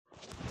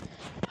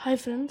Hi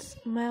friends,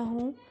 मैं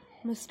हूँ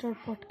mister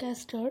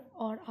podcaster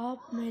और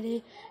आप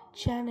मेरे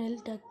channel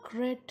the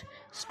great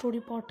story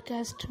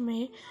podcast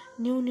में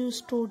न्यू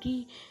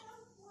स्टोरी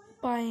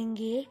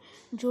पाएंगे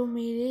जो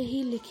मेरे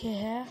ही लिखे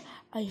हैं।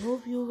 I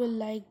hope you will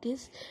like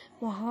this.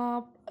 वहाँ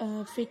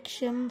आप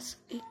फिक्शंस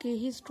के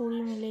ही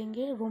स्टोरी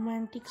मिलेंगे,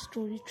 रोमांटिक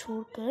स्टोरी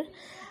छोड़कर।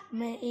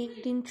 मैं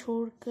एक दिन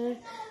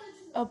छोड़कर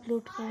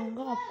अपलोड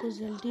करूँगा, आपको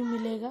जल्दी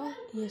मिलेगा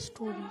ये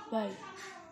स्टोरी। बाय।